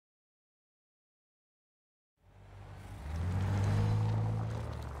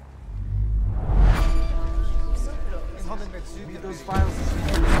files this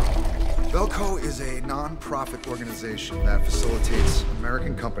weekend? Belko is a non-profit organization that facilitates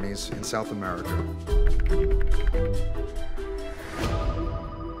American companies in South America.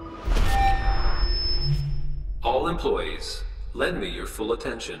 All employees, lend me your full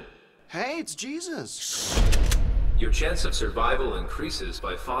attention. Hey, it's Jesus. Your chance of survival increases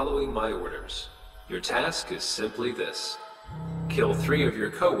by following my orders. Your task is simply this. Kill 3 of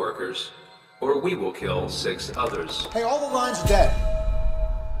your co-workers, or we will kill 6 others. Hey, all the lines are dead.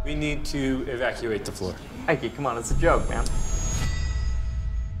 We need to evacuate the floor. Mikey, come on, it's a joke, man.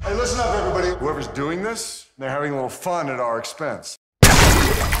 Hey, listen up, everybody. Whoever's doing this, they're having a little fun at our expense.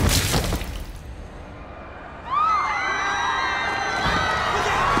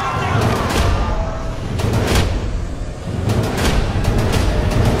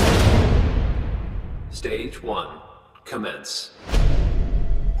 Stage 1. Commence.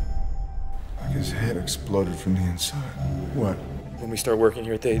 Like his head exploded from the inside. What? When we start working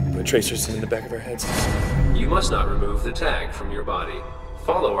here, they put tracers in the back of our heads. You must not remove the tag from your body.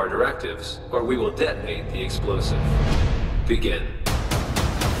 Follow our directives, or we will detonate the explosive. Begin.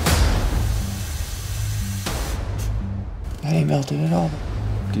 That ain't melted at all.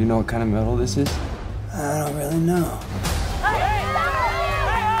 Do you know what kind of metal this is? I don't really know.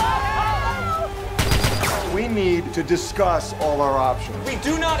 We need to discuss all our options. We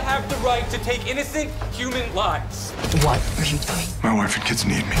do not have the right to take innocent human lives. What are you doing? My wife and kids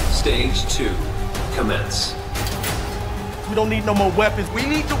need me. Stage 2. Commence. We don't need no more weapons. We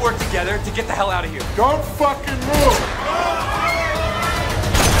need to work together to get the hell out of here. Don't fucking move!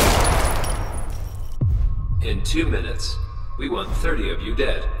 In 2 minutes, we want 30 of you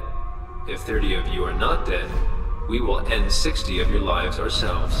dead. If 30 of you are not dead, we will end 60 of your lives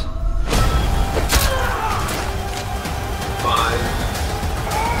ourselves. 5,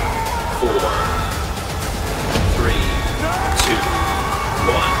 4, 3, 2,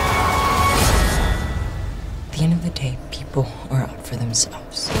 1. At the end of the day, people are out for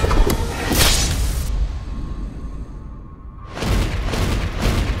themselves.